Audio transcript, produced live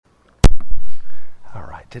All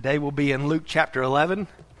right, today we'll be in Luke chapter 11.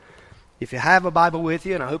 If you have a Bible with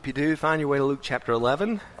you, and I hope you do, find your way to Luke chapter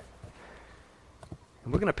 11.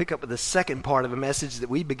 And we're going to pick up with the second part of a message that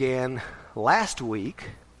we began last week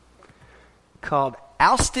called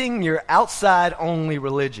Ousting Your Outside-Only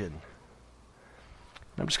Religion.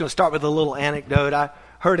 I'm just going to start with a little anecdote. I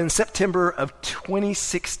heard in September of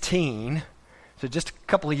 2016, so just a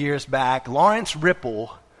couple of years back, Lawrence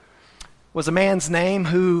Ripple was a man's name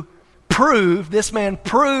who proved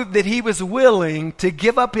that he was willing to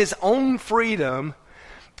give up his own freedom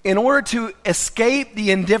in order to escape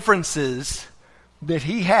the indifferences that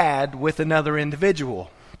he had with another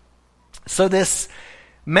individual. So this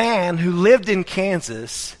man who lived in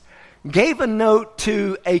Kansas gave a note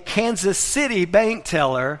to a Kansas City bank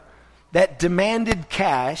teller that demanded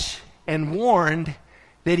cash and warned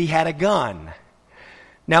that he had a gun.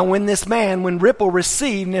 Now, when Ripple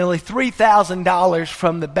received nearly $3,000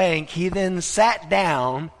 from the bank, he then sat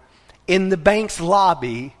down in the bank's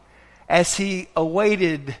lobby as he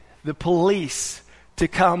awaited the police to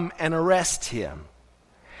come and arrest him.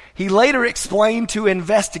 He later explained to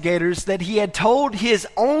investigators that he had told his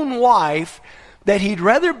own wife that he'd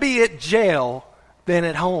rather be at jail than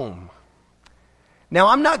at home. Now,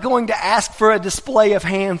 I'm not going to ask for a display of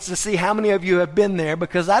hands to see how many of you have been there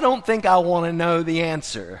because I don't think I want to know the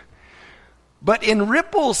answer. But in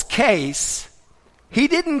Ripple's case, he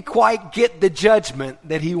didn't quite get the judgment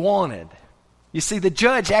that he wanted. You see, the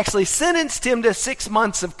judge actually sentenced him to 6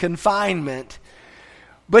 months of confinement,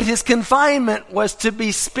 but his confinement was to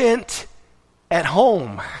be spent at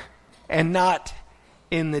home and not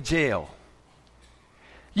in the jail.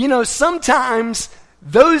 You know, sometimes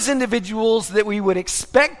those individuals that we would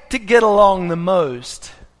expect to get along the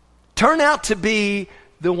most turn out to be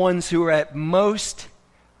the ones who are at most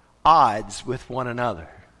odds with one another.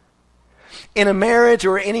 In a marriage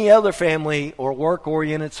or any other family or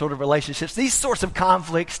work-oriented sort of relationships, these sorts of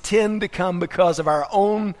conflicts tend to come because of our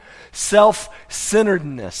own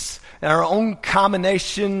self-centeredness and our own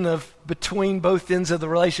combination of between both ends of the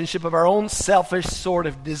relationship of our own selfish sort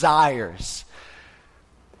of desires.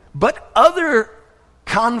 But other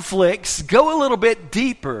conflicts go a little bit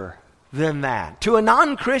deeper than that. To a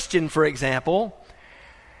non-Christian, for example,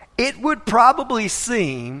 it would probably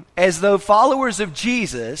seem as though followers of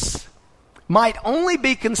Jesus might only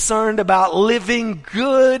be concerned about living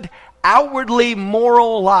good, outwardly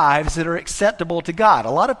moral lives that are acceptable to God.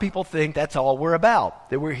 A lot of people think that's all we're about,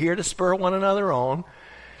 that we're here to spur one another on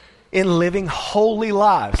in living holy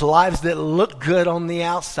lives, lives that look good on the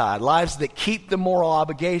outside, lives that keep the moral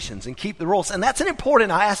obligations and keep the rules. And that's an important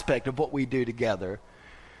aspect of what we do together.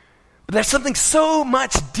 But there's something so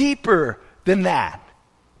much deeper than that,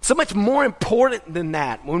 so much more important than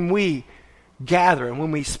that when we gather and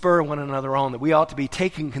when we spur one another on that we ought to be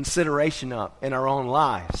taking consideration of in our own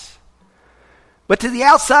lives. But to the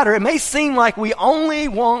outsider, it may seem like we only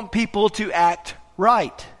want people to act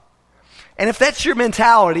right. And if that's your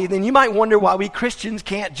mentality, then you might wonder why we Christians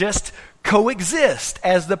can't just coexist,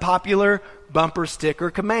 as the popular bumper sticker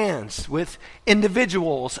commands, with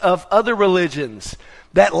individuals of other religions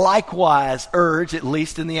that likewise urge, at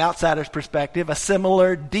least in the outsider's perspective, a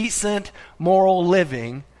similar decent moral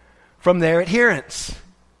living from their adherents.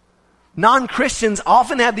 Non-Christians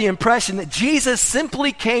often have the impression that Jesus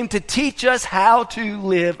simply came to teach us how to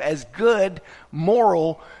live as good,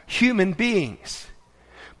 moral human beings.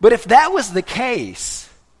 But if that was the case,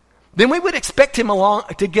 then we would expect him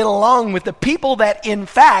to get along with the people that in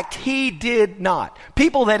fact he did not.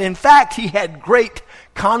 People that in fact he had great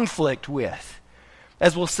conflict with,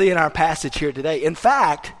 as we'll see in our passage here today. In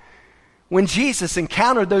fact, when Jesus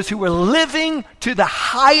encountered those who were living to the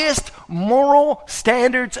highest moral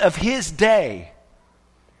standards of his day,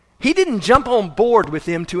 he didn't jump on board with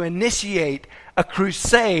them to initiate a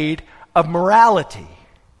crusade of morality.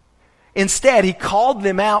 Instead, he called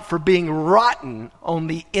them out for being rotten on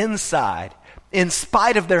the inside, in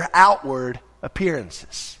spite of their outward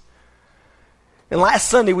appearances. And last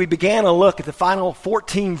Sunday, we began a look at the final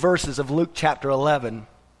 14 verses of Luke chapter 11.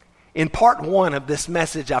 In part 1 of this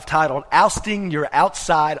message, I've titled, Ousting Your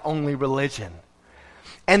Outside-Only Religion.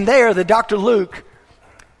 And there, the Dr. Luke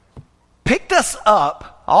picked us up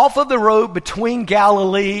off of the road between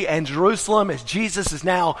Galilee and Jerusalem as Jesus has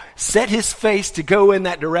now set his face to go in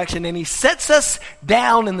that direction. And he sets us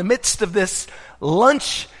down in the midst of this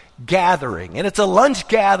lunch gathering. And it's a lunch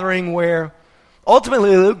gathering where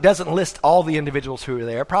ultimately Luke doesn't list all the individuals who are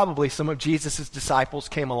there. Probably some of Jesus' disciples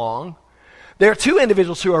came along. There are two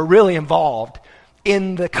individuals who are really involved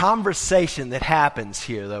in the conversation that happens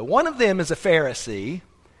here, though. One of them is a Pharisee,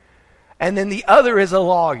 and then the other is a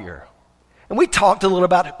lawyer. And we talked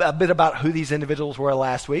a bit about who these individuals were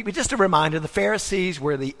last week, but just a reminder, the Pharisees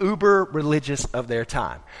were the uber religious of their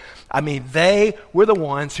time. I mean, they were the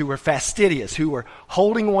ones who were fastidious, who were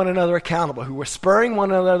holding one another accountable, who were spurring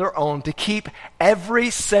one another on to keep every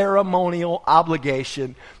ceremonial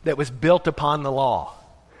obligation that was built upon the law.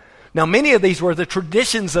 Now, many of these were the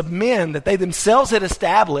traditions of men that they themselves had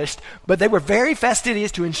established, but they were very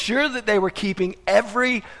fastidious to ensure that they were keeping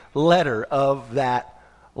every letter of that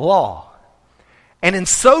law. And in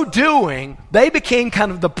so doing, they became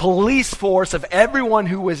kind of the police force of everyone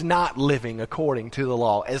who was not living according to the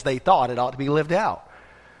law as they thought it ought to be lived out.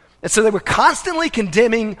 And so they were constantly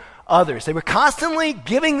condemning others. They were constantly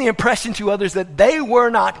giving the impression to others that they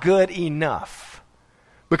were not good enough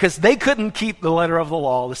because they couldn't keep the letter of the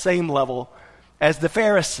law the same level as the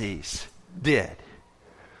Pharisees did.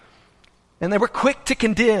 And they were quick to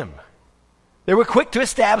condemn. They were quick to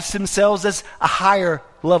establish themselves as a higher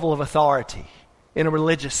level of authority in a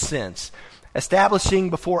religious sense, establishing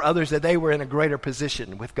before others that they were in a greater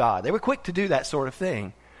position with God. They were quick to do that sort of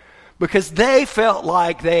thing because they felt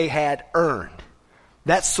like they had earned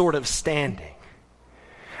that sort of standing.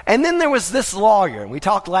 And then there was this lawyer, and we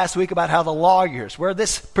talked last week about how the lawyers were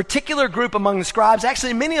this particular group among the scribes.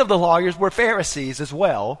 Actually, many of the lawyers were Pharisees as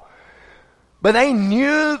well, but they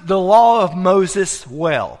knew the law of Moses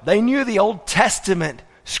well. They knew the Old Testament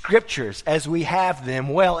scriptures as we have them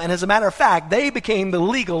well. And as a matter of fact, they became the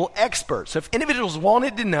legal experts. So if individuals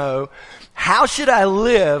wanted to know, how should I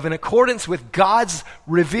live in accordance with God's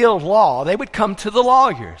revealed law, they would come to the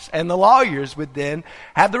lawyers. And the lawyers would then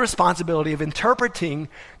have the responsibility of interpreting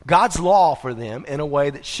God's law for them in a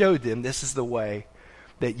way that showed them this is the way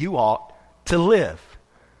that you ought to live.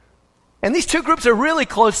 And these two groups are really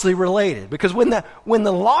closely related because when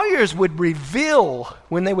the lawyers would reveal,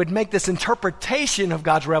 when they would make this interpretation of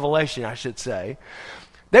God's revelation, I should say,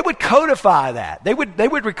 they would codify that. They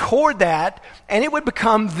would record that, and it would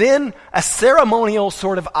become then a ceremonial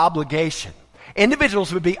sort of obligation.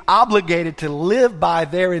 Individuals would be obligated to live by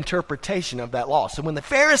their interpretation of that law. So when the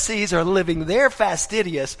Pharisees are living their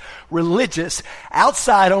fastidious, religious,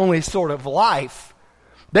 outside-only sort of life,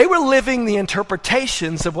 they were living the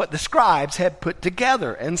interpretations of what the scribes had put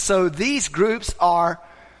together. And so these groups are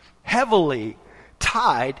heavily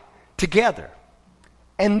tied together.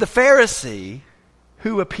 And the Pharisee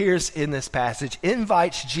who appears in this passage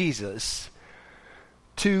invites Jesus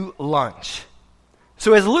to lunch.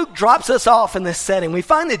 So as Luke drops us off in this setting, we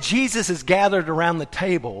find that Jesus is gathered around the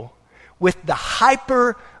table with the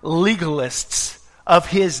hyper-legalists of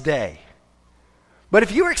his day. But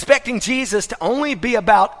if you were expecting Jesus to only be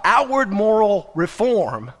about outward moral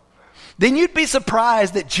reform, then you'd be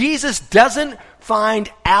surprised that Jesus doesn't find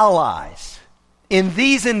allies in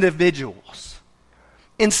these individuals.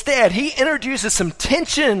 Instead, he introduces some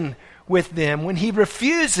tension with them when he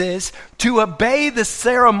refuses to obey the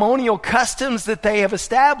ceremonial customs that they have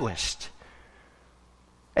established.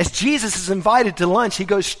 As Jesus is invited to lunch, he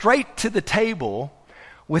goes straight to the table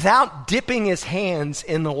without dipping his hands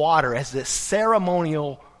in the water as this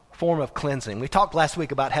ceremonial form of cleansing. We talked last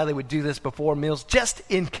week about how they would do this before meals just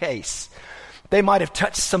in case they might have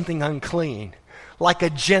touched something unclean, like a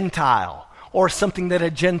Gentile or something that a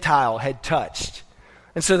Gentile had touched.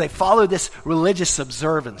 And so they follow this religious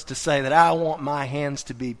observance to say that I want my hands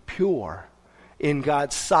to be pure in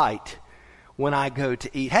God's sight when I go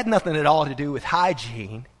to eat. It had nothing at all to do with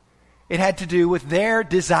hygiene. It had to do with their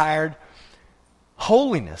desired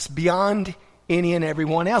holiness beyond any and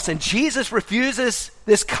everyone else. And Jesus refuses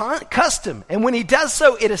this custom. And when he does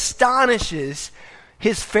so, it astonishes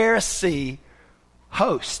his Pharisee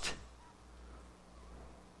host.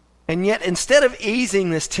 And yet, instead of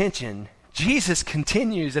easing this tension, Jesus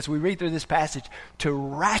continues, as we read through this passage, to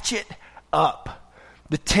ratchet up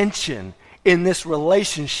the tension in this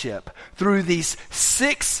relationship through these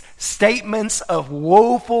 6 statements of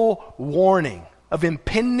woeful warning, of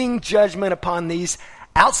impending judgment upon these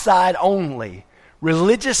outside-only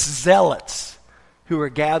religious zealots who are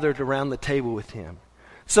gathered around the table with him.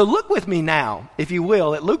 So look with me now, if you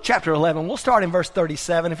will, at Luke chapter 11. We'll start in verse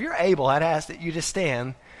 37. If you're able, I'd ask that you just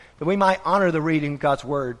stand, that we might honor the reading of God's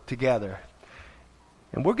word together.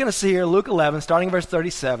 And we're going to see here Luke 11, starting in verse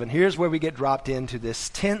 37. Here's where we get dropped into this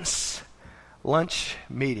tense lunch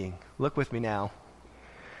meeting. Look with me now.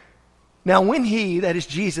 Now when he, that is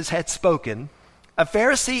Jesus, had spoken, a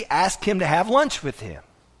Pharisee asked him to have lunch with him.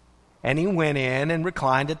 And he went in and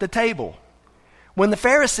reclined at the table. When the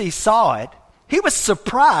Pharisee saw it, he was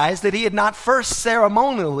surprised that he had not first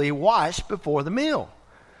ceremonially washed before the meal.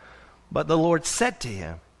 But the Lord said to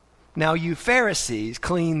him, now you Pharisees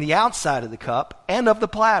clean the outside of the cup and of the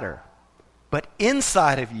platter, but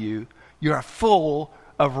inside of you You are full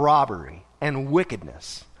of robbery and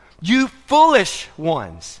wickedness. You foolish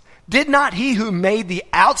ones, did not he who made the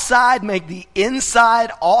outside make the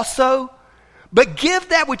inside also? But give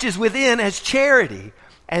that which is within as charity,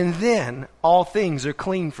 and then all things are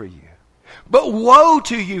clean for you. But woe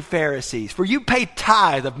to you, Pharisees, for you pay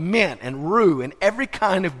tithe of mint and rue and every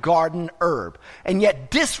kind of garden herb, and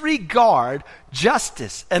yet disregard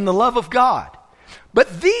justice and the love of God.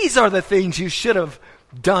 But these are the things you should have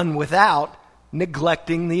done without,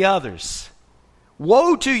 neglecting the others.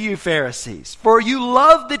 Woe to you, Pharisees, for you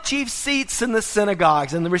love the chief seats in the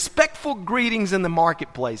synagogues and the respectful greetings in the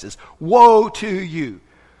marketplaces. Woe to you,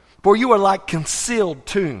 for you are like concealed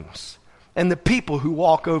tombs, and the people who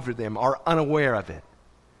walk over them are unaware of it.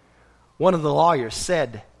 One of the lawyers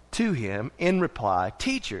said to him in reply,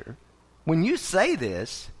 Teacher, when you say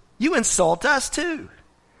this, you insult us too.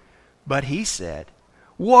 But he said,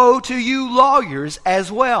 Woe to you lawyers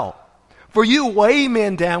as well, for you weigh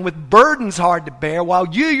men down with burdens hard to bear, while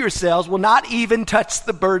you yourselves will not even touch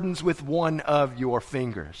the burdens with one of your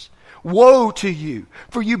fingers. Woe to you,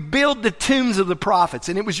 for you build the tombs of the prophets,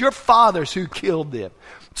 and it was your fathers who killed them.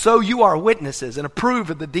 So you are witnesses and approve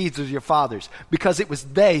of the deeds of your fathers, because it was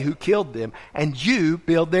they who killed them, and you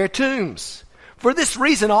build their tombs. For this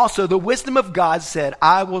reason also the wisdom of God said,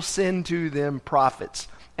 I will send to them prophets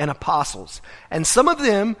and apostles, and some of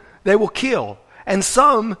them they will kill, and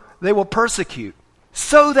some they will persecute,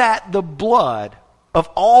 so that the blood of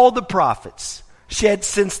all the prophets shed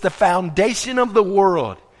since the foundation of the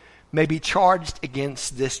world may be charged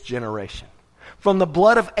against this generation. From the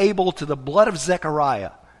blood of Abel to the blood of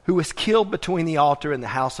Zechariah, who was killed between the altar and the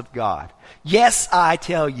house of God. Yes, I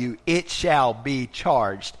tell you, it shall be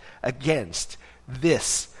charged against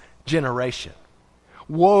this generation.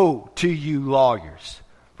 Woe to you lawyers,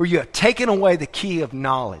 for you have taken away the key of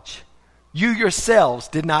knowledge. You yourselves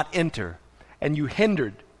did not enter, and you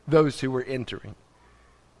hindered those who were entering.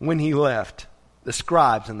 When he left, the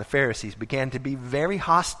scribes and the Pharisees began to be very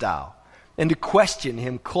hostile and to question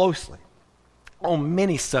him closely on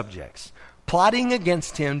many subjects, plotting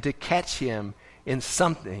against him to catch him in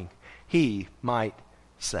something he might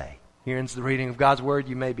say. Here ends the reading of God's word.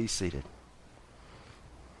 You may be seated.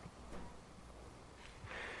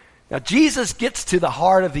 Now, Jesus gets to the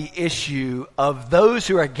heart of the issue of those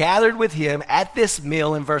who are gathered with him at this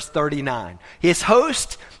meal in verse 39. His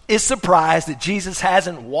host is surprised that Jesus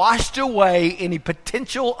hasn't washed away any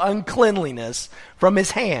potential uncleanliness from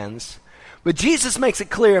his hands. But Jesus makes it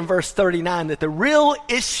clear in verse 39 that the real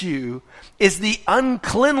issue is the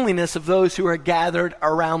uncleanliness of those who are gathered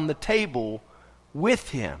around the table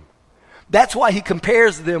with him. That's why he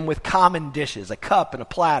compares them with common dishes, a cup and a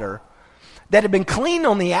platter, that have been clean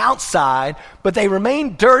on the outside, but they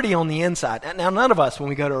remain dirty on the inside. Now, none of us, when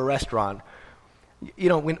we go to a restaurant, you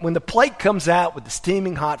know, when the plate comes out with the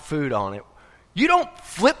steaming hot food on it, you don't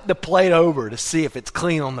flip the plate over to see if it's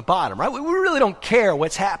clean on the bottom, right? We really don't care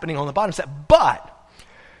what's happening on the bottom side. But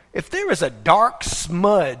if there is a dark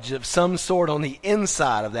smudge of some sort on the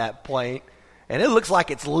inside of that plate, and it looks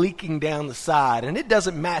like it's leaking down the side, and it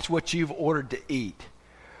doesn't match what you've ordered to eat,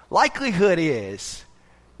 likelihood is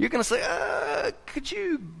you're going to say, could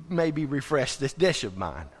you maybe refresh this dish of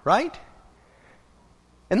mine, right?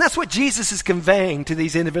 And that's what Jesus is conveying to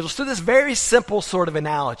these individuals through this very simple sort of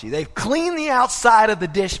analogy. They've cleaned the outside of the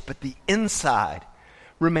dish, but the inside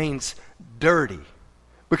remains dirty.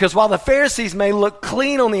 Because while the Pharisees may look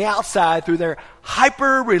clean on the outside through their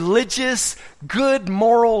hyper-religious, good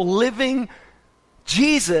moral living,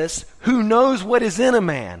 Jesus, who knows what is in a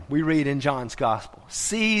man, we read in John's Gospel,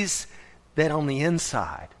 sees that on the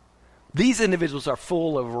inside, these individuals are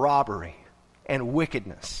full of robbery and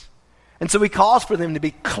wickedness. And so he calls for them to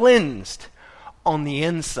be cleansed on the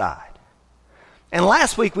inside. And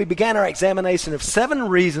last week we began our examination of 7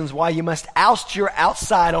 reasons why you must oust your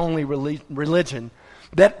outside-only religion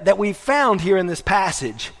that we found here in this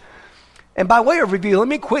passage. And by way of review, let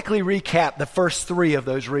me quickly recap the first 3 of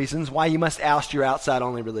those reasons why you must oust your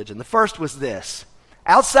outside-only religion. The first was this: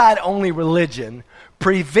 outside-only religion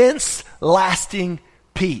prevents lasting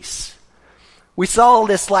peace. We saw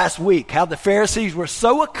this last week, how the Pharisees were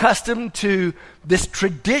so accustomed to this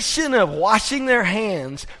tradition of washing their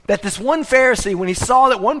hands that this one Pharisee, when he saw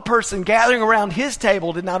that one person gathering around his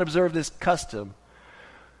table did not observe this custom,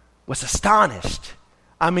 was astonished.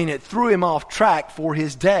 I mean, it threw him off track for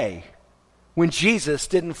his day when Jesus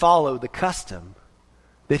didn't follow the custom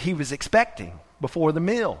that he was expecting before the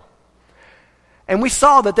meal. And we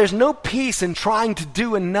saw that there's no peace in trying to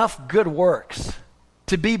do enough good works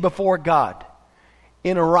to be before God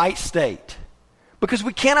in a right state. Because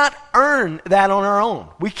we cannot earn that on our own.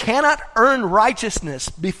 We cannot earn righteousness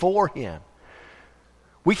before Him.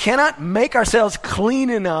 We cannot make ourselves clean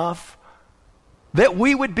enough that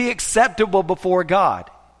we would be acceptable before God.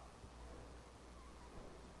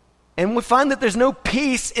 And we find that there's no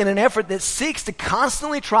peace in an effort that seeks to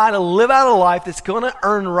constantly try to live out a life that's going to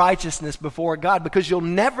earn righteousness before God, because you'll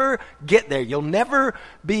never get there. You'll never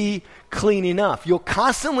be clean enough. You'll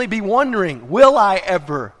constantly be wondering, will I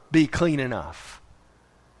ever be clean enough?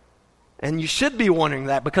 And you should be wondering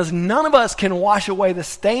that, because none of us can wash away the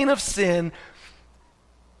stain of sin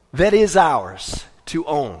that is ours to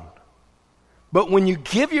own. But when you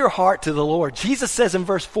give your heart to the Lord, Jesus says in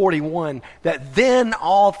verse 41 that then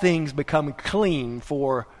all things become clean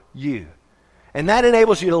for you. And that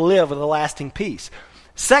enables you to live with a lasting peace.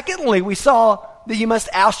 Secondly, we saw that you must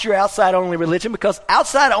oust your outside-only religion, because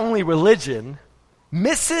outside-only religion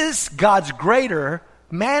misses God's greater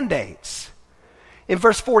mandates. In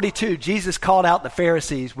verse 42, Jesus called out the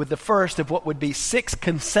Pharisees with the first of what would be 6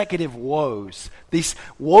 consecutive woes, these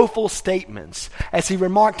woeful statements, as he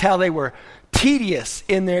remarked how they were tedious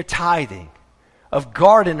in their tithing of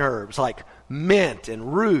garden herbs like mint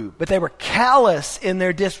and rue, but they were callous in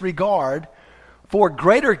their disregard for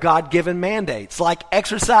greater God-given mandates like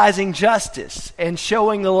exercising justice and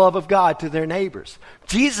showing the love of God to their neighbors.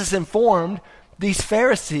 Jesus informed these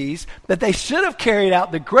Pharisees that they should have carried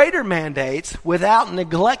out the greater mandates without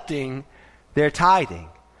neglecting their tithing.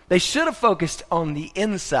 They should have focused on the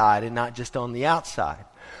inside and not just on the outside.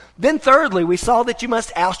 Then thirdly, we saw that you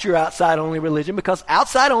must oust your outside-only religion, because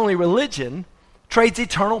outside-only religion trades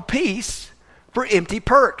eternal peace for empty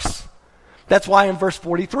perks. That's why in verse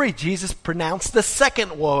 43, Jesus pronounced the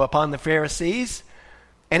second woe upon the Pharisees.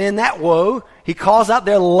 And in that woe, he calls out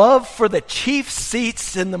their love for the chief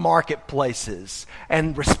seats in the marketplaces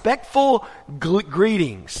and respectful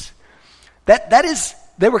greetings. That is,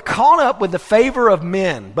 they were caught up with the favor of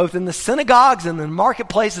men, both in the synagogues and the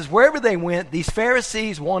marketplaces. Wherever they went, these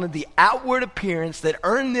Pharisees wanted the outward appearance that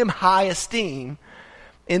earned them high esteem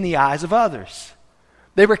in the eyes of others.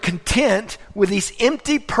 They were content with these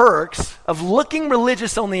empty perks of looking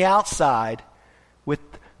religious on the outside with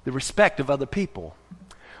the respect of other people.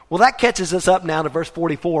 Well, that catches us up now to verse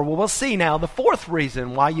 44. Well, we'll see now the fourth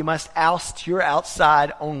reason why you must oust your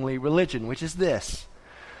outside-only religion, which is this.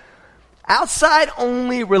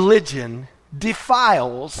 Outside-only religion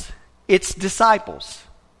defiles its disciples.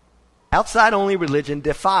 Outside-only religion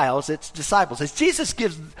defiles its disciples. As Jesus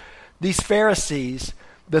gives these Pharisees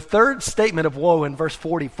the third statement of woe in verse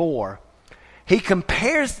 44, he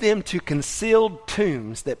compares them to concealed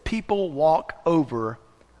tombs that people walk over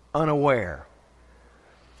unaware.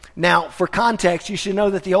 Now, for context, you should know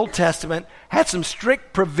that the Old Testament had some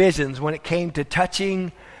strict provisions when it came to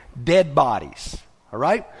touching dead bodies. All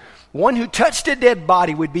right? One who touched a dead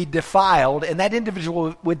body would be defiled, and that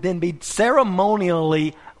individual would then be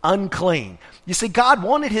ceremonially unclean. You see, God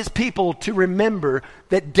wanted his people to remember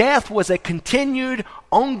that death was a continued,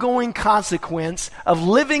 ongoing consequence of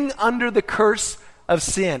living under the curse of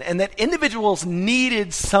sin, and that individuals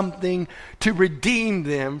needed something to redeem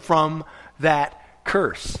them from that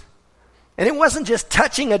curse. And it wasn't just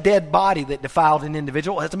touching a dead body that defiled an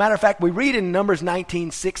individual. As a matter of fact, we read in Numbers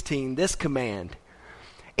 19:16 this command: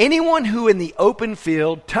 anyone who in the open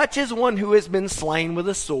field touches one who has been slain with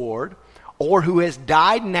a sword, or who has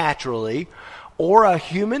died naturally, or a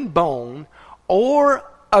human bone, or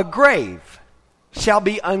a grave, shall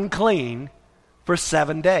be unclean for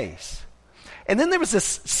 7 days. And then there was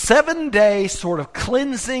this 7-day sort of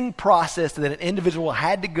cleansing process that an individual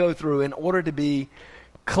had to go through in order to be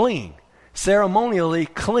clean, ceremonially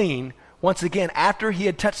clean, once again, after he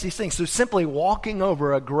had touched these things. So simply walking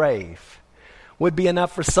over a grave would be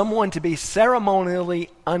enough for someone to be ceremonially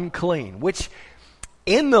unclean, which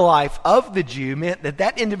in the life of the Jew meant that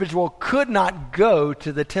that individual could not go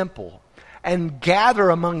to the temple and gather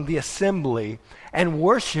among the assembly and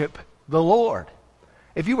worship the Lord.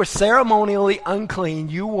 If you were ceremonially unclean,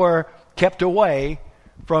 you were kept away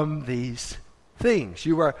from these things.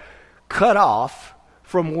 You were cut off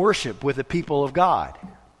from worship with the people of God.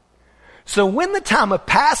 So when the time of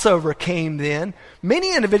Passover came then,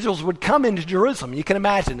 many individuals would come into Jerusalem. You can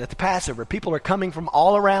imagine at the Passover, people are coming from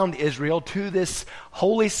all around Israel to this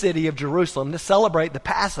holy city of Jerusalem to celebrate the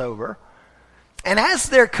Passover. And as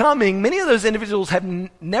they're coming, many of those individuals have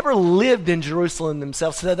never lived in Jerusalem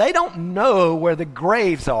themselves, so they don't know where the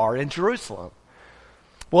graves are in Jerusalem.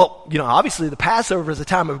 Well, obviously the Passover is a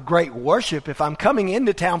time of great worship. If I'm coming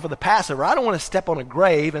into town for the Passover, I don't want to step on a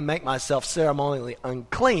grave and make myself ceremonially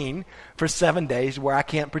unclean for 7 days where I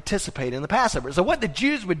can't participate in the Passover. So what the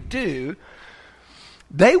Jews would do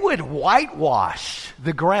they would whitewash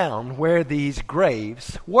the ground where these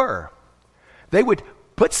graves were. They would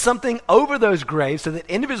put something over those graves so that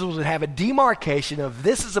individuals would have a demarcation of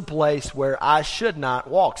this is a place where I should not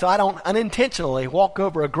walk. So I don't unintentionally walk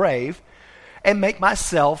over a grave and make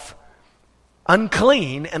myself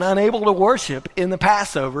unclean and unable to worship in the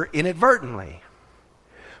Passover inadvertently.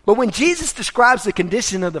 But when Jesus describes the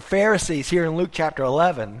condition of the Pharisees here in Luke chapter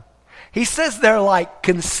 11, he says they're like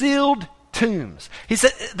concealed tombs. He's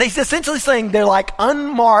essentially saying they're like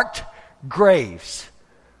unmarked graves.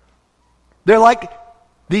 They're like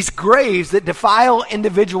these graves that defile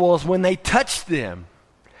individuals when they touch them.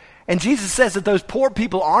 And Jesus says that those poor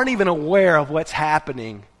people aren't even aware of what's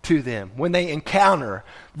happening to them when they encounter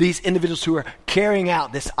these individuals who are carrying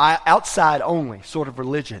out this outside-only sort of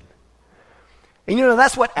religion. And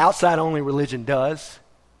that's what outside-only religion does.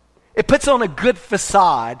 It puts on a good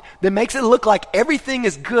facade that makes it look like everything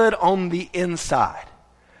is good on the inside.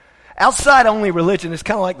 Outside-only religion is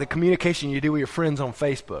kind of like the communication you do with your friends on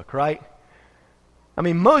Facebook, right? I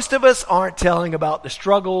mean, most of us aren't telling about the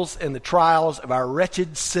struggles and the trials of our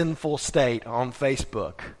wretched, sinful state on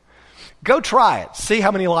Facebook. Go try it. See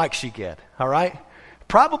how many likes you get, all right?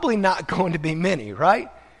 Probably not going to be many, right?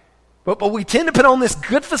 But we tend to put on this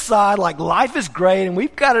good facade like life is great and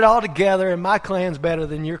we've got it all together and my clan's better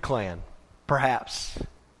than your clan, perhaps.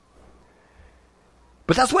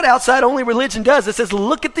 But that's what outside-only religion does. It says,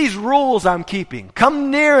 look at these rules I'm keeping. Come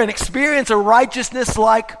near and experience a righteousness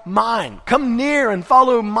like mine. Come near and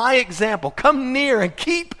follow my example. Come near and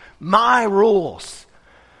keep my rules.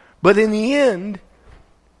 But in the end,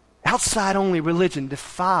 outside-only religion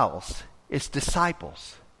defiles its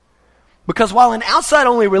disciples. Because while an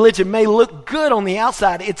outside-only religion may look good on the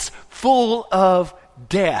outside, it's full of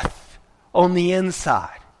death on the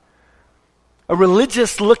inside. A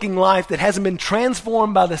religious-looking life that hasn't been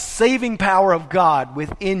transformed by the saving power of God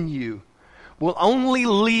within you will only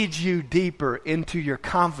lead you deeper into your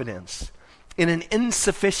confidence in an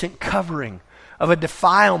insufficient covering of a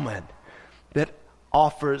defilement that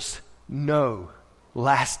offers no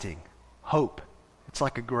lasting hope. It's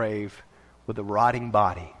like a grave with a rotting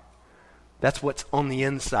body. That's what's on the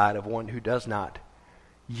inside of one who does not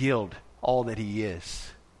yield all that he is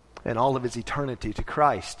and all of his eternity to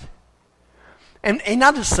Christ. And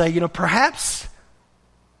not just say, perhaps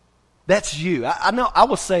that's you. I know I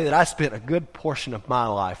will say that I spent a good portion of my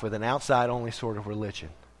life with an outside-only sort of religion.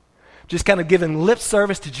 Just kind of giving lip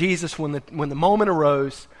service to Jesus when the moment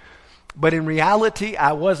arose. But in reality,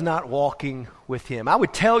 I was not walking with him. I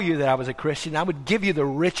would tell you that I was a Christian. I would give you the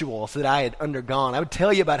rituals that I had undergone. I would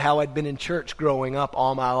tell you about how I'd been in church growing up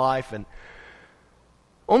all my life. And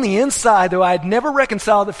on the inside, though, I had never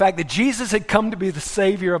reconciled the fact that Jesus had come to be the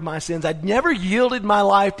Savior of my sins. I'd never yielded my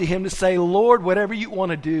life to him to say, Lord, whatever you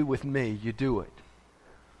want to do with me, you do it.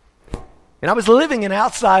 And I was living an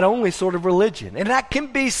outside-only sort of religion. And that can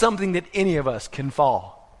be something that any of us can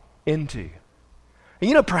fall into.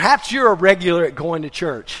 And perhaps you're a regular at going to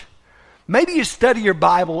church. Maybe you study your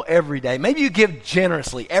Bible every day. Maybe you give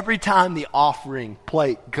generously every time the offering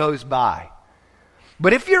plate goes by.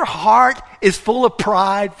 But if your heart is full of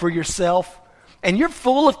pride for yourself and you're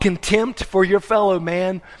full of contempt for your fellow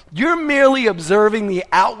man, you're merely observing the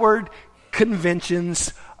outward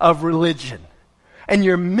conventions of religion. And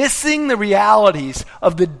you're missing the realities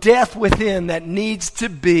of the death within that needs to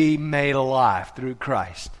be made alive through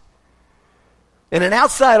Christ. And an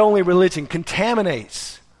outside-only religion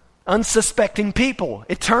contaminates unsuspecting people.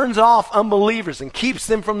 It turns off unbelievers and keeps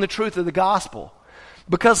them from the truth of the gospel.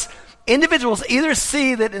 Because individuals either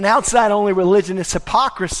see that an outside-only religion is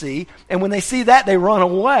hypocrisy, and when they see that, they run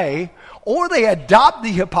away, or they adopt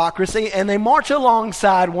the hypocrisy and they march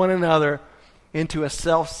alongside one another into a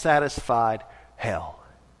self-satisfied hell.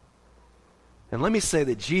 And let me say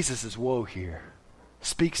that Jesus' woe here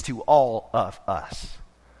speaks to all of us.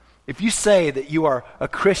 If you say that you are a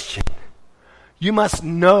Christian, you must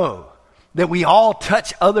know that we all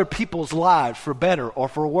touch other people's lives for better or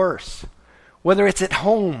for worse. Whether it's at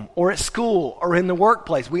home or at school or in the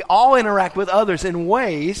workplace, we all interact with others in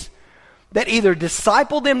ways that either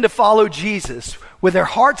disciple them to follow Jesus with their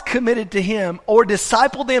hearts committed to him, or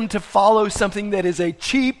disciple them to follow something that is a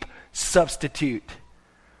cheap substitute.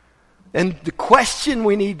 And the question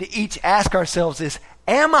we need to each ask ourselves is,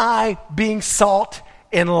 am I being salt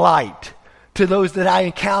and light to those that I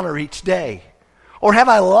encounter each day? Or have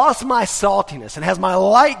I lost my saltiness and has my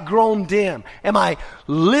light grown dim? Am I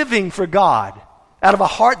living for God out of a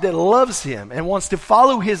heart that loves him and wants to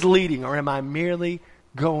follow his leading? Or am I merely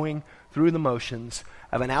going through the motions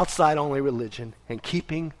of an outside-only religion and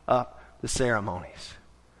keeping up the ceremonies?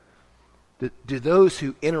 do those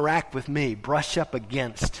who interact with me brush up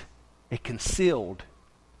against a concealed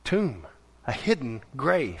tomb, a hidden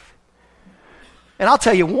grave? And I'll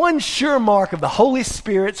tell you, one sure mark of the Holy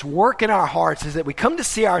Spirit's work in our hearts is that we come to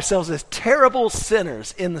see ourselves as terrible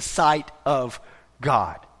sinners in the sight of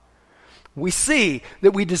God. We see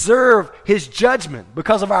that we deserve His judgment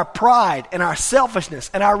because of our pride and our selfishness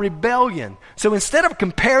and our rebellion. So instead of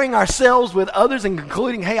comparing ourselves with others and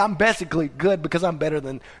concluding, hey, I'm basically good because I'm better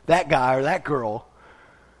than that guy or that girl,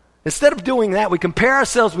 instead of doing that, we compare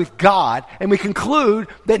ourselves with God and we conclude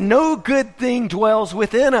that no good thing dwells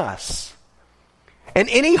within us. And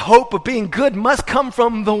any hope of being good must come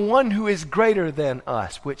from the one who is greater than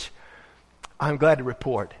us, which I'm glad to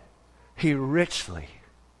report He richly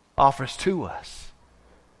offers to us.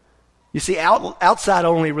 You see,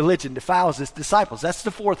 outside-only religion defiles its disciples. That's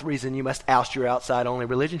the fourth reason you must oust your outside-only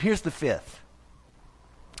religion. Here's the fifth.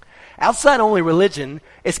 Outside-only religion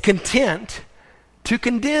is content to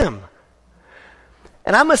condemn.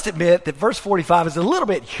 And I must admit that verse 45 is a little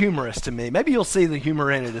bit humorous to me. Maybe you'll see the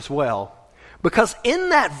humor in it as well. Because in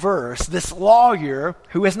that verse, this lawyer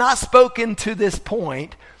who has not spoken to this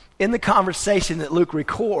point in the conversation that Luke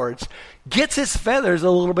records gets his feathers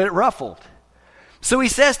a little bit ruffled. So he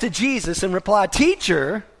says to Jesus in reply,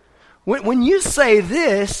 "Teacher, when you say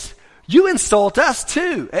this, you insult us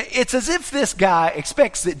too." It's as if this guy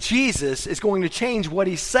expects that Jesus is going to change what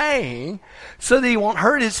he's saying so that he won't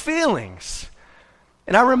hurt his feelings.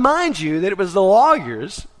 And I remind you that it was the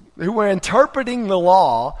lawyers who were interpreting the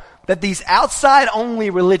law that these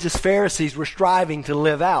outside-only religious Pharisees were striving to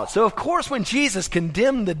live out. So, of course, when Jesus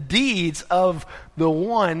condemned the deeds of the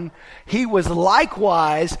one, He was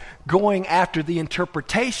likewise going after the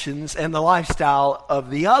interpretations and the lifestyle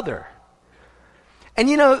of the other. And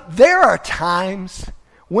you know, there are times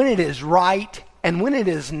when it is right and when it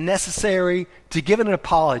is necessary to give an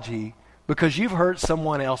apology because you've hurt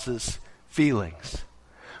someone else's feelings.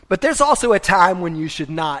 But there's also a time when you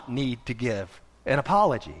should not need to give an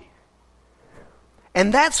apology.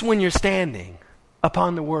 And that's when you're standing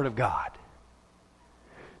upon the Word of God.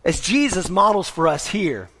 As Jesus models for us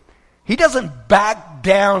here, He doesn't back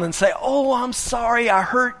down and say, "Oh, I'm sorry, I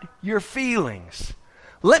hurt your feelings.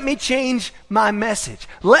 Let me change my message.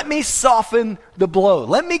 Let me soften the blow.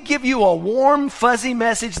 Let me give you a warm, fuzzy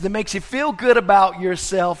message that makes you feel good about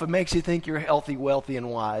yourself and makes you think you're healthy, wealthy, and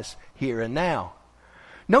wise here and now."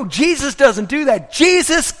 No, Jesus doesn't do that.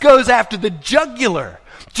 Jesus goes after the jugular.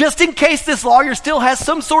 Just in case this lawyer still has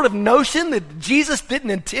some sort of notion that Jesus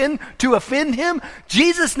didn't intend to offend him,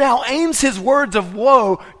 Jesus now aims His words of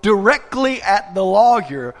woe directly at the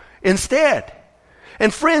lawyer instead.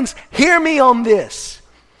 And friends, hear me on this.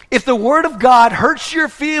 If the Word of God hurts your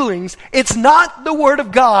feelings, it's not the Word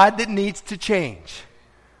of God that needs to change.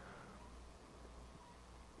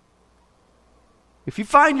 If you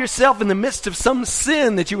find yourself in the midst of some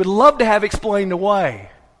sin that you would love to have explained away,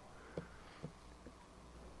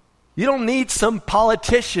 you don't need some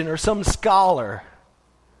politician or some scholar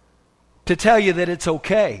to tell you that it's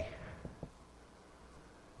okay.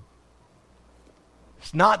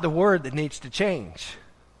 It's not the Word that needs to change.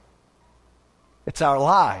 It's our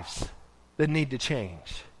lives that need to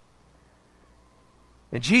change.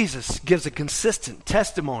 And Jesus gives a consistent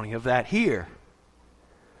testimony of that here.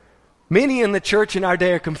 Many in the church in our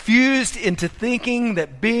day are confused into thinking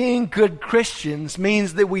that being good Christians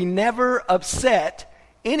means that we never upset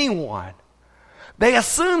anyone. They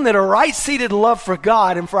assume that a right-seated love for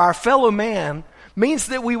God and for our fellow man means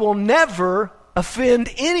that we will never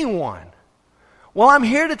offend anyone. Well, I'm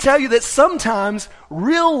here to tell you that sometimes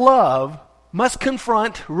real love must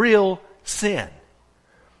confront real sin.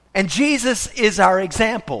 And Jesus is our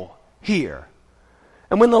example here.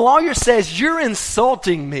 And when the lawyer says, "You're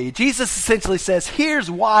insulting me," Jesus essentially says,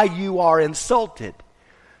 here's why you are insulted.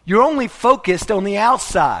 You're only focused on the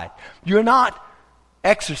outside. You're not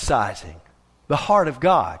exercising the heart of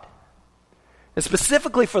God. And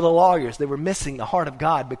specifically for the lawyers, they were missing the heart of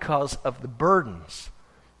God because of the burdens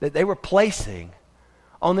that they were placing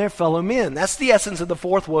on their fellow men. That's the essence of the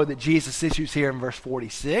fourth woe that Jesus issues here in verse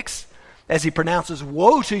 46, as He pronounces,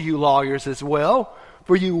 "Woe to you, lawyers, as well,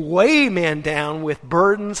 for you weigh men down with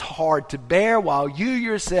burdens hard to bear, while you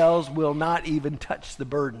yourselves will not even touch the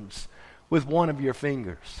burdens with one of your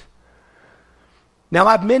fingers." Now,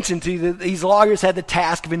 I've mentioned to you that these lawyers had the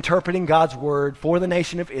task of interpreting God's word for the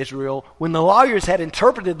nation of Israel. When the lawyers had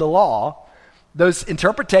interpreted the law, those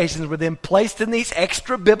interpretations were then placed in these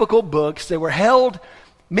extra biblical books. They were held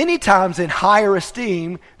many times in higher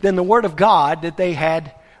esteem than the Word of God that they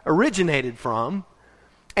had originated from.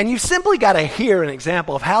 And you simply got to hear an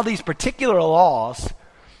example of how these particular laws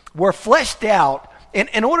were fleshed out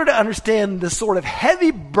in order to understand the sort of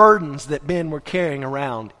heavy burdens that men were carrying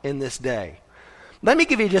around in this day. Let me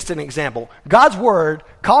give you just an example. God's word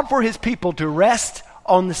called for his people to rest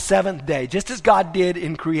on the seventh day, just as God did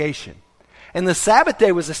in creation. And the Sabbath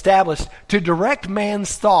day was established to direct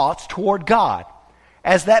man's thoughts toward God,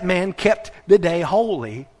 as that man kept the day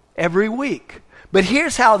holy every week. But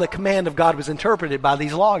here's how the command of God was interpreted by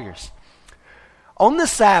these lawyers. On the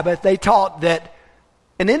Sabbath, they taught that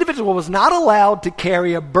an individual was not allowed to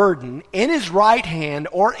carry a burden in his right hand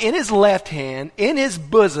or in his left hand, in his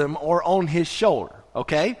bosom or on his shoulder,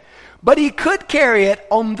 okay? But he could carry it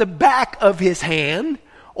on the back of his hand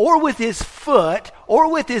or with his foot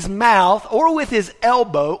or with his mouth or with his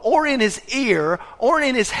elbow or in his ear or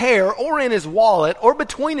in his hair or in his wallet or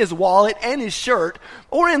between his wallet and his shirt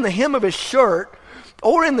or in the hem of his shirt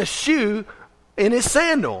or in the shoe in his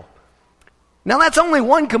sandal. Now that's only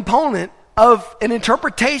one component of an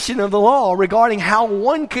interpretation of the law regarding how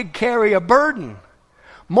one could carry a burden.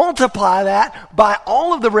 Multiply that by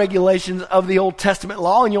all of the regulations of the Old Testament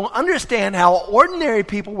law, and you'll understand how ordinary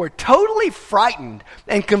people were totally frightened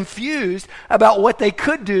and confused about what they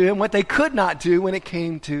could do and what they could not do when it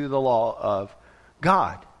came to the law of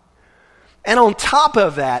God. And on top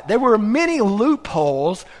of that, there were many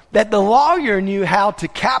loopholes that the lawyer knew how to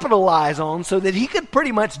capitalize on so that he could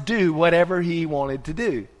pretty much do whatever he wanted to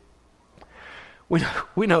do.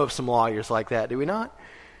 We know of some lawyers like that, do we not?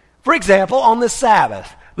 For example, on the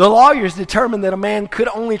Sabbath, the lawyers determined that a man could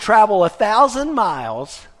only travel 1,000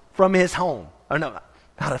 miles from his home. Oh, no, not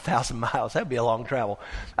 1,000 miles. That would be a long travel.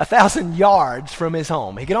 1,000 yards from his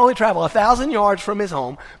home. He could only travel 1,000 yards from his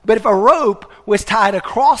home. But if a rope was tied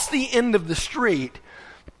across the end of the street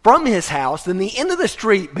from his house, then the end of the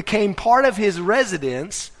street became part of his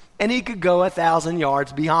residence, and he could go 1,000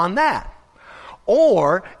 yards beyond that.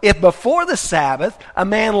 Or, if before the Sabbath, a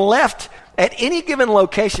man left at any given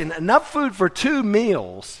location enough food for 2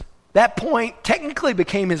 meals, that point technically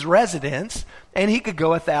became his residence, and he could go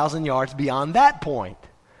 1,000 yards beyond that point.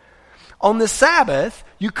 On the Sabbath,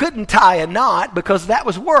 you couldn't tie a knot because that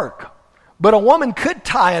was work. But a woman could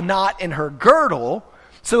tie a knot in her girdle,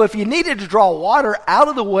 so if you needed to draw water out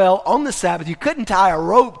of the well on the Sabbath, you couldn't tie a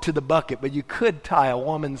rope to the bucket, but you could tie a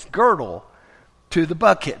woman's girdle to the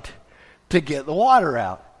bucket to get the water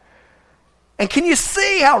out. And can you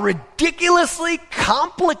see how ridiculously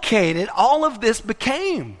complicated all of this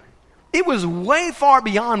became? It was way far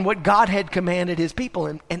beyond what God had commanded his people,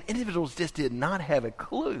 and individuals just did not have a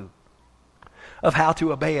clue of how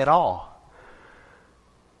to obey it all.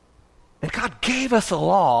 And God gave us a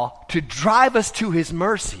law to drive us to his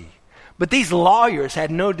mercy, but these lawyers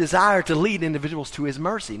had no desire to lead individuals to his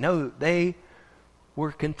mercy. No, they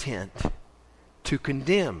were content to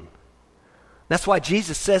condemn. That's why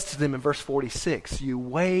Jesus says to them in verse 46, you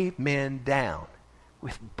weigh men down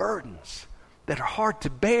with burdens that are hard to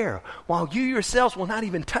bear, while you yourselves will not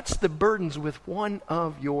even touch the burdens with one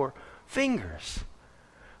of your fingers.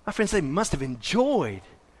 My friends, they must have enjoyed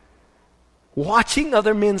watching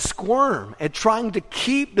other men squirm at trying to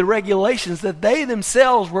keep the regulations that they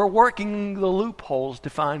themselves were working the loopholes to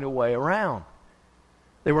find a way around.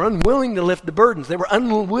 They were unwilling to lift the burdens. They were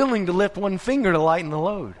unwilling to lift one finger to lighten the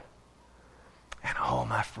load. And oh,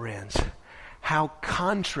 my friends, how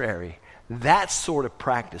contrary that sort of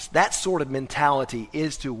practice, that sort of mentality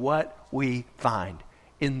is to what we find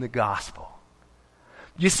in the gospel.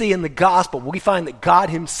 You see, in the gospel, we find that God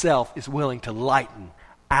himself is willing to lighten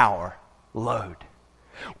our load.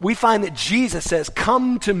 We find that Jesus says,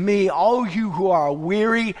 come to me, all you who are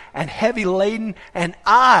weary and heavy laden, and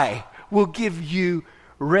I will give you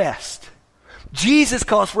rest. Jesus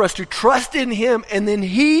calls for us to trust in him, and then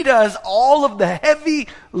he does all of the heavy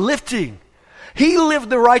lifting. He lived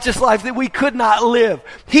the righteous life that we could not live.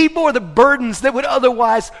 He bore the burdens that would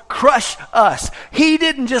otherwise crush us. He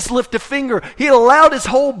didn't just lift a finger. He allowed his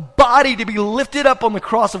whole body to be lifted up on the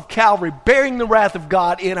cross of Calvary, bearing the wrath of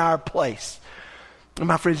God in our place. And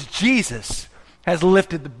my friends, Jesus has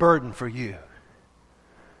lifted the burden for you.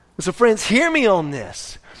 And so friends, hear me on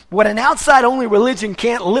this. What an outside-only religion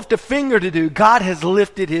can't lift a finger to do, God has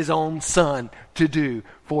lifted his own Son to do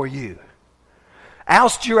for you.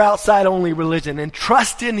 Oust your outside-only religion and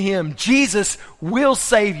trust in him. Jesus will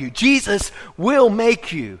save you. Jesus will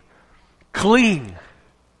make you clean.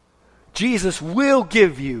 Jesus will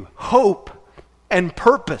give you hope and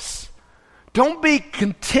purpose. Don't be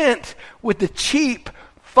content with the cheap,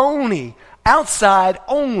 phony,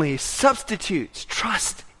 outside-only substitutes.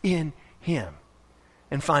 Trust in him.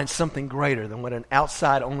 And find something greater than what an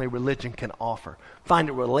outside-only religion can offer. Find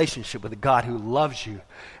a relationship with a God who loves you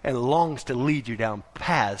and longs to lead you down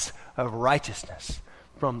paths of righteousness.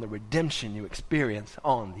 from the redemption you experience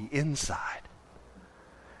on the inside.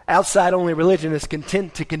 Outside-only religion is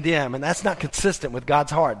content to condemn, and that's not consistent with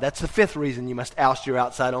God's heart. That's the fifth reason you must oust your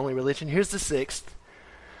outside-only religion. Here's the sixth.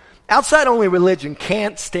 Outside-only religion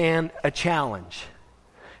can't stand a challenge.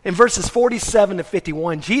 In verses 47 to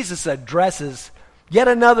 51, Jesus addresses yet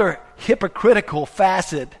another hypocritical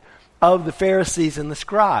facet of the Pharisees and the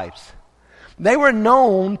scribes. They were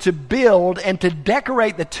known to build and to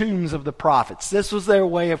decorate the tombs of the prophets. This was their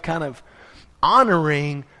way of kind of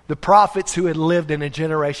honoring the prophets who had lived in a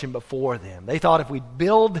generation before them. They thought if we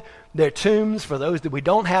build their tombs for those that we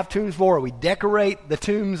don't have tombs for, or we decorate the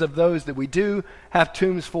tombs of those that we do have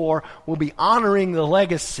tombs for, we'll be honoring the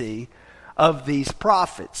legacy of these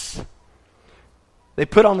prophets. They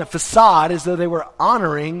put on the facade as though they were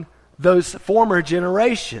honoring those former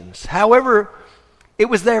generations. However, it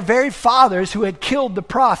was their very fathers who had killed the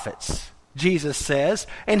prophets, Jesus says.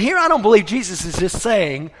 And here I don't believe Jesus is just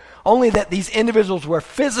saying only that these individuals were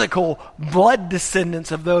physical blood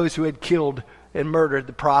descendants of those who had killed and murdered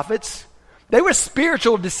the prophets. They were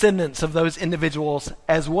spiritual descendants of those individuals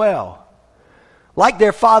as well. Like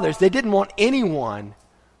their fathers, they didn't want anyone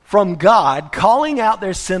from God calling out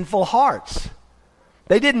their sinful hearts.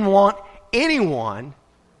 They didn't want anyone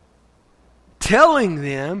telling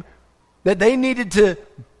them that they needed to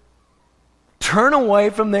turn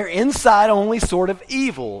away from their inside-only sort of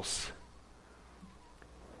evils.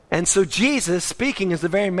 And so Jesus, speaking as the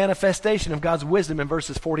very manifestation of God's wisdom in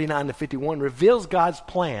verses 49 to 51, reveals God's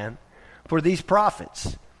plan for these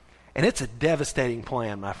prophets. And it's a devastating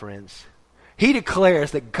plan, my friends. He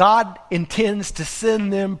declares that God intends to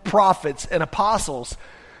send them prophets and apostles,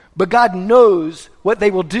 but God knows what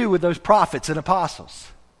they will do with those prophets and apostles.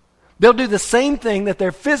 They'll do the same thing that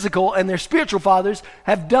their physical and their spiritual fathers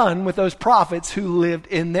have done with those prophets who lived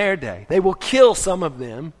in their day. They will kill some of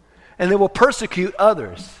them, and they will persecute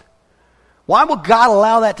others. Why will God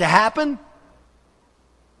allow that to happen?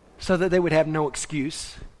 So that they would have no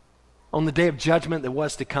excuse on the day of judgment that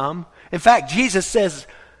was to come. In fact, Jesus says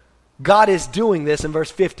God is doing this in verse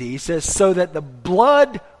 50. He says, so that the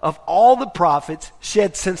blood of all the prophets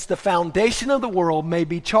shed since the foundation of the world may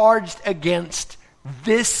be charged against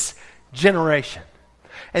this generation.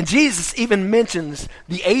 And Jesus even mentions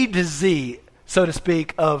the A to Z, so to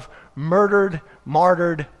speak, of murdered,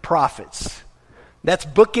 martyred prophets. That's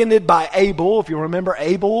bookended by Abel. If you remember,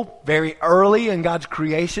 Abel, very early in God's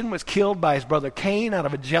creation, was killed by his brother Cain out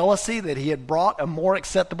of a jealousy that he had brought a more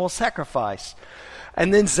acceptable sacrifice.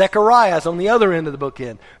 And then Zechariah is on the other end of the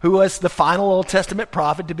bookend, who was the final Old Testament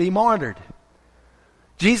prophet to be martyred.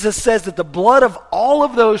 Jesus says that the blood of all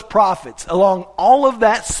of those prophets along all of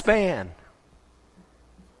that span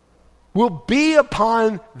will be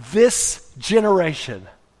upon this generation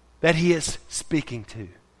that he is speaking to.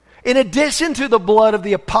 In addition to the blood of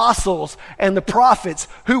the apostles and the prophets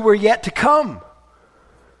who were yet to come.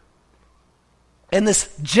 And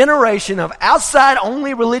this generation of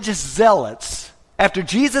outside-only religious zealots, after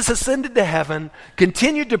Jesus ascended to heaven,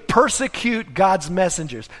 continued to persecute God's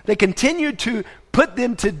messengers. They continued to put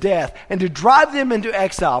them to death and to drive them into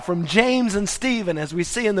exile, from James and Stephen, as we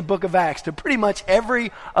see in the book of Acts, to pretty much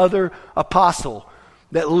every other apostle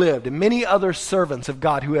that lived, and many other servants of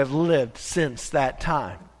God who have lived since that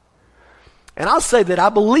time. And I'll say that I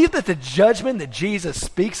believe that the judgment that Jesus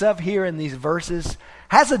speaks of here in these verses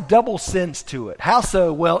has a double sense to it. How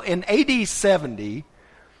so? Well, in AD 70,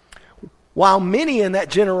 while many in that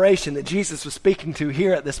generation that Jesus was speaking to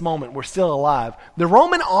here at this moment were still alive, the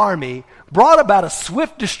Roman army brought about a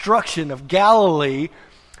swift destruction of Galilee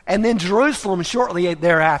and then Jerusalem shortly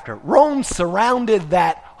thereafter. Rome surrounded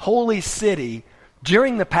that holy city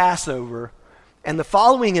during the Passover, and the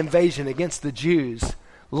following invasion against the Jews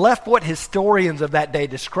left what historians of that day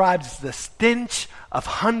described as the stench of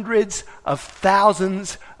hundreds of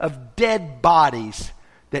thousands of dead bodies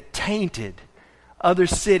that tainted other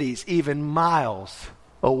cities even miles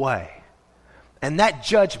away. And that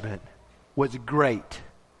judgment was great.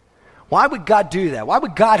 Why would God do that? Why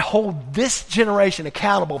would God hold this generation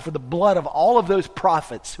accountable for the blood of all of those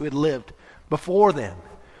prophets who had lived before them,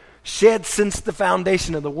 shed since the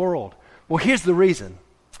foundation of the world? Well, here's the reason.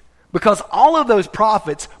 Because all of those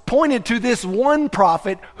prophets pointed to this one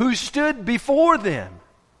prophet who stood before them.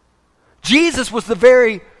 Jesus was the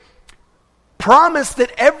very promise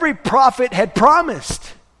that every prophet had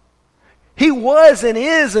promised. He was and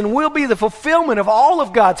is and will be the fulfillment of all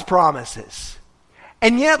of God's promises.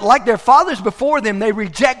 And yet, like their fathers before them, they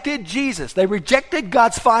rejected Jesus. They rejected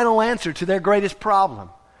God's final answer to their greatest problem.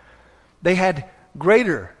 They had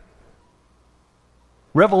greater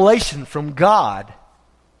revelation from God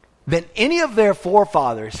than any of their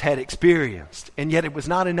forefathers had experienced, and yet it was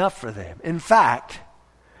not enough for them. In fact,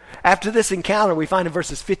 after this encounter, we find in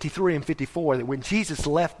verses 53 and 54 that when Jesus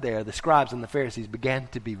left there, the scribes and the Pharisees began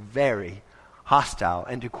to be very hostile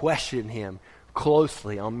and to question him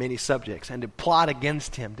closely on many subjects and to plot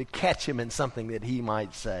against him, to catch him in something that he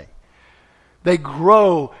might say. They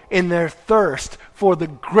grow in their thirst for the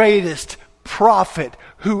greatest prophet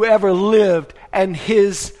who ever lived and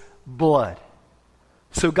his blood.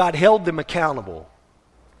 So God held them accountable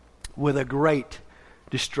with a great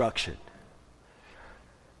destruction.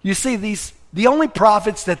 You see, the only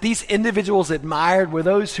prophets that these individuals admired were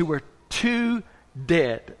those who were too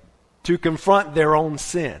dead to confront their own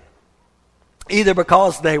sin, either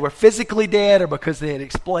because they were physically dead or because they had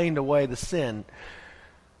explained away the sin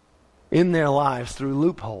in their lives through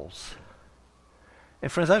loopholes.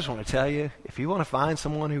 And friends, I just want to tell you, if you want to find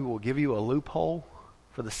someone who will give you a loophole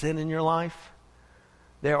for the sin in your life,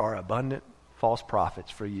 there are abundant false prophets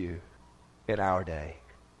for you in our day.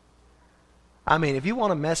 I mean, if you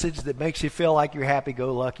want a message that makes you feel like you're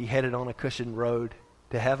happy-go-lucky headed on a cushioned road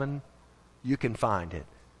to heaven, you can find it.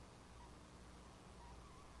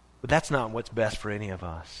 But that's not what's best for any of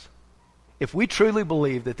us. If we truly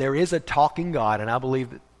believe that there is a talking God, and I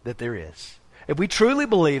believe that there is, if we truly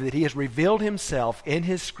believe that he has revealed himself in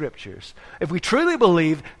his scriptures, if we truly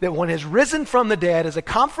believe that one has risen from the dead as a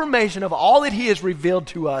confirmation of all that he has revealed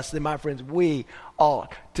to us, then, my friends, we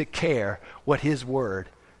ought to care what his word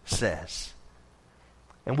says.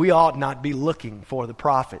 And we ought not be looking for the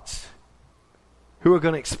prophets who are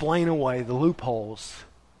going to explain away the loopholes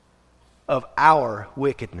of our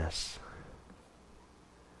wickedness.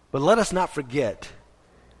 But let us not forget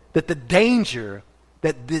that the danger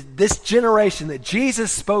that this generation that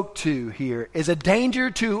Jesus spoke to here is a danger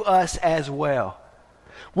to us as well.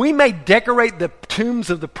 We may decorate the tombs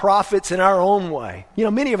of the prophets in our own way. You know,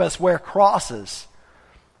 many of us wear crosses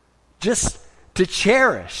just to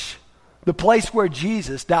cherish the place where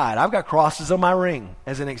Jesus died. I've got crosses on my ring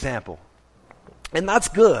as an example. And that's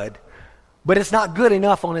good, but it's not good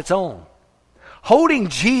enough on its own. Holding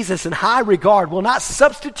Jesus in high regard will not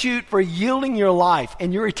substitute for yielding your life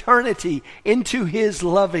and your eternity into his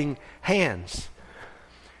loving hands.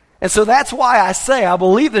 And so that's why I say I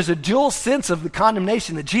believe there's a dual sense of the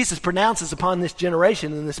condemnation that Jesus pronounces upon this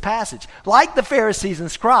generation in this passage. Like the Pharisees and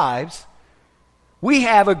scribes, we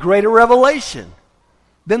have a greater revelation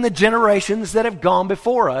than the generations that have gone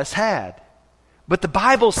before us had. But the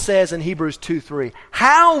Bible says in Hebrews 2:3,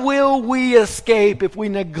 how will we escape if we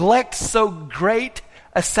neglect so great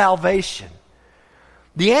a salvation?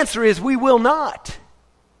 The answer is we will not.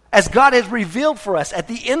 As God has revealed for us, at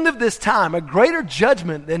the end of this time, a greater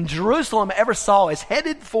judgment than Jerusalem ever saw is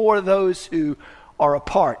headed for those who are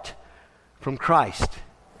apart from Christ.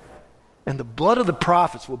 And the blood of the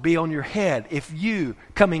prophets will be on your head if you,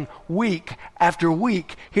 coming week after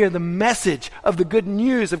week, hear the message of the good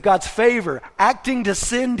news of God's favor, acting to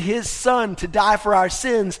send his Son to die for our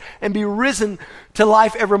sins and be risen to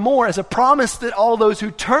life evermore as a promise that all those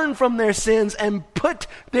who turn from their sins and put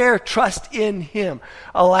their trust in him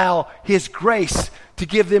allow his grace to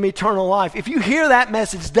give them eternal life. If you hear that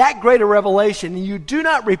message, that greater revelation, and you do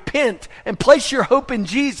not repent and place your hope in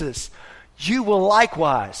Jesus, you will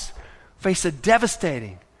likewise face a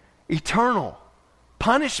devastating, eternal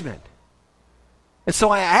punishment. And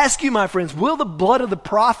so I ask you, my friends, will the blood of the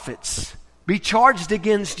prophets be charged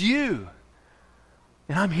against you?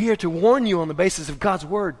 And I'm here to warn you on the basis of God's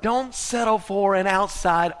word. Don't settle for an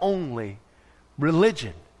outside-only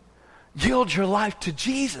religion. Yield your life to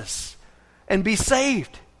Jesus and be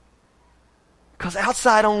saved. Because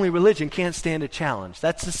outside-only religion can't stand a challenge.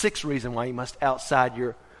 That's the sixth reason why you must oust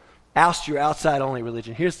your outside-only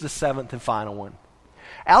religion. Here's the seventh and final one.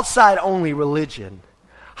 Outside-only religion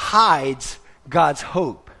hides God's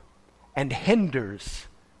hope and hinders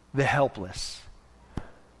the helpless.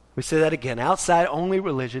 We say that again. Outside-only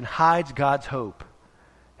religion hides God's hope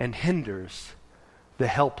and hinders the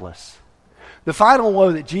helpless. The final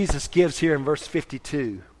woe that Jesus gives here in verse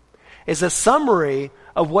 52 is a summary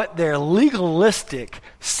of what their legalistic,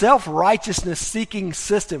 self-righteousness-seeking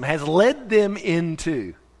system has led them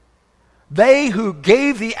into. They who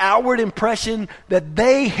gave the outward impression that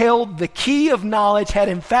they held the key of knowledge had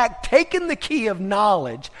in fact taken the key of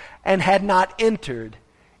knowledge and had not entered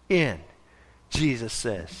in, Jesus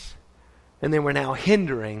says. And they were now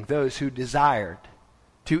hindering those who desired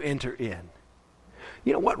to enter in.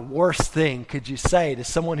 You know, what worse thing could you say to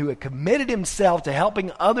someone who had committed himself to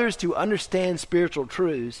helping others to understand spiritual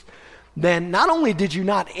truths than not only did you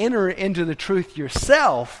not enter into the truth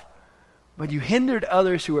yourself, but you hindered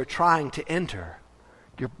others who are trying to enter.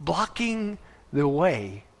 You're blocking the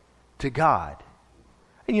way to God.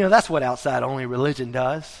 And that's what outside-only religion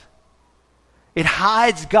does. It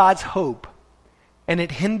hides God's hope, and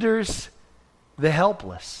it hinders the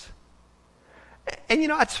helpless.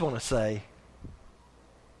 And I just want to say,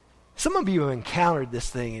 some of you have encountered this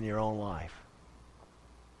thing in your own life.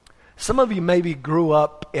 Some of you maybe grew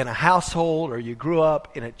up in a household or you grew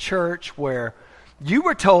up in a church where you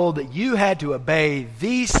were told that you had to obey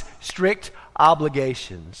these strict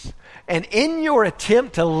obligations. And in your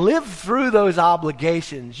attempt to live through those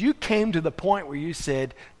obligations, you came to the point where you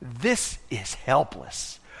said, this is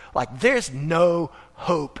helpless. Like, there's no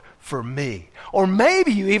hope for me. Or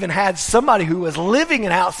maybe you even had somebody who was living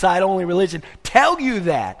an outside-only religion tell you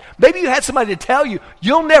that. Maybe you had somebody to tell you,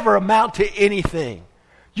 you'll never amount to anything.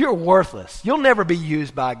 You're worthless. You'll never be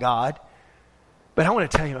used by God. But I want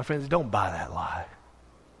to tell you, my friends, don't buy that lie.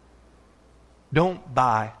 Don't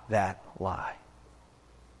buy that lie.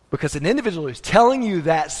 Because an individual who's telling you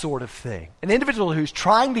that sort of thing, an individual who's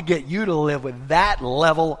trying to get you to live with that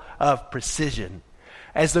level of precision,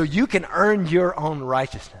 as though you can earn your own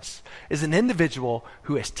righteousness, is an individual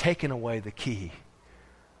who has taken away the key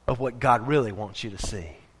of what God really wants you to see.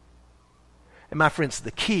 And my friends,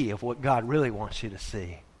 the key of what God really wants you to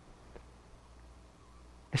see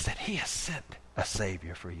is that He has sent a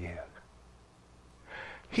Savior for you.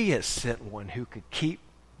 He has sent one who could keep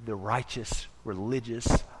the righteous,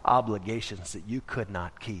 religious obligations that you could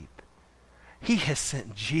not keep. He has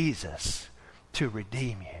sent Jesus to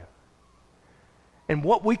redeem you. And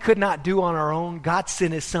what we could not do on our own, God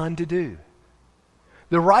sent His Son to do.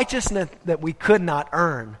 The righteousness that we could not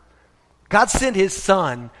earn, God sent His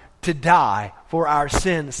Son to die for our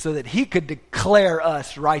sins so that He could declare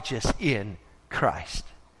us righteous in Christ.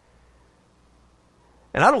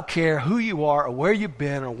 And I don't care who you are or where you've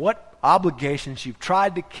been or what obligations you've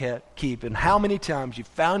tried to keep and how many times you've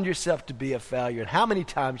found yourself to be a failure and how many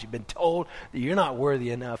times you've been told that you're not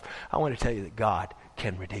worthy enough. I want to tell you that God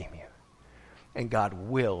can redeem you. And God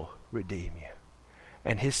will redeem you.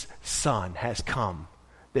 And His Son has come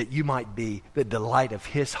that you might be the delight of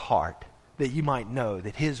His heart, that you might know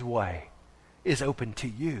that His way is open to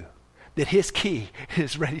you, that His key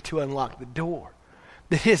is ready to unlock the door,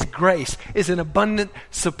 that His grace is an abundant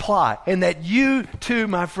supply, and that you too,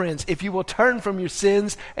 my friends, if you will turn from your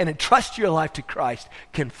sins and entrust your life to Christ,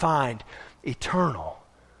 can find eternal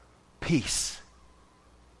peace.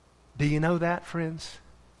 Do you know that, friends?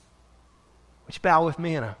 Would you bow with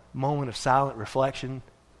me in a moment of silent reflection?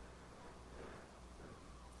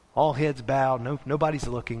 All heads bowed, nobody's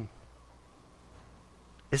looking.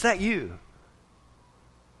 Is that you?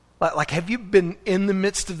 Like, have you been in the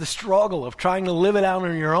midst of the struggle of trying to live it out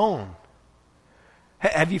on your own?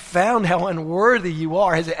 Have you found how unworthy you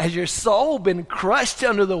are? Has your soul been crushed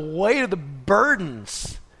under the weight of the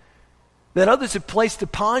burdens that others have placed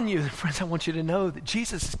upon you? Friends, I want you to know that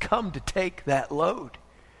Jesus has come to take that load.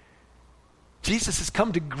 Jesus has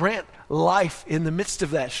come to grant life in the midst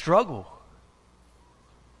of that struggle.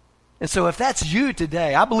 And so if that's you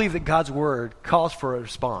today, I believe that God's word calls for a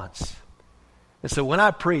response. And so when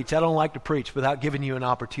I preach, I don't like to preach without giving you an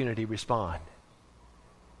opportunity to respond.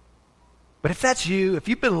 But if that's you, if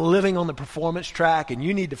you've been living on the performance track and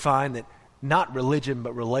you need to find that not religion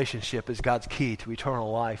but relationship is God's key to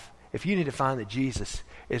eternal life, if you need to find that Jesus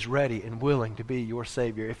is ready and willing to be your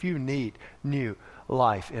Savior, if you need new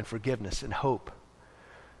life and forgiveness and hope,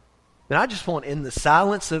 then I just want, in the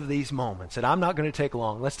silence of these moments, and I'm not going to take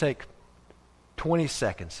long, let's take 20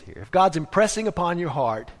 seconds here. If God's impressing upon your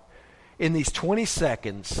heart in these 20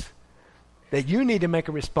 seconds that you need to make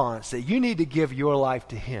a response, that you need to give your life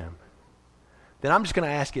to Him, then I'm just going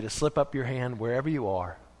to ask you to slip up your hand wherever you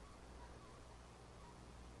are.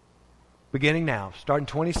 Beginning now, starting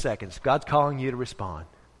 20 seconds, God's calling you to respond.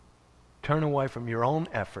 Turn away from your own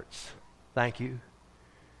efforts. Thank you.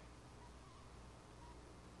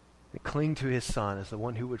 And cling to His Son as the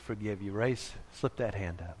one who would forgive you. Slip that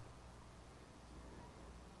hand up.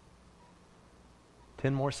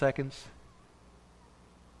 10 more seconds.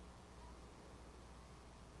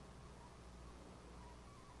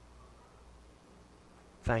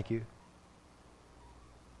 Thank you.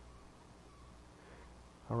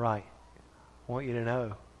 All right. I want you to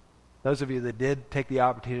know, those of you that did take the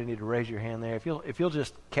opportunity to raise your hand there, if you'll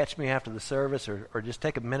just catch me after the service or just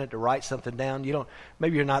take a minute to write something down.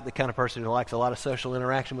 Maybe you're not the kind of person who likes a lot of social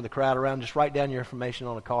interaction with the crowd around. Just write down your information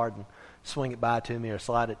on a card and swing it by to me or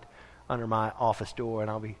slide it under my office door, and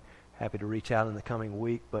I'll be happy to reach out in the coming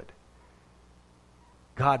week. But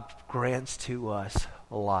God grants to us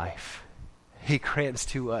life. He grants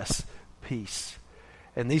to us peace.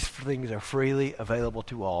 And these things are freely available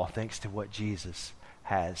to all thanks to what Jesus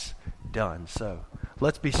has done. So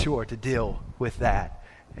let's be sure to deal with that.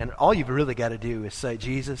 And all you've really got to do is say,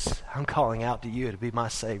 Jesus, I'm calling out to you to be my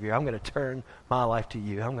Savior. I'm going to turn my life to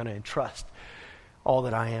you. I'm going to entrust all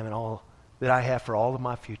that I am and all that I have for all of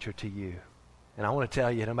my future to you. And I want to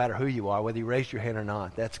tell you, no matter who you are, whether you raised your hand or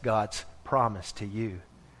not, that's God's promise to you,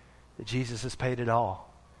 that Jesus has paid it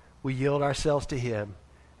all. We yield ourselves to him,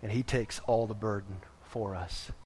 and he takes all the burden for us.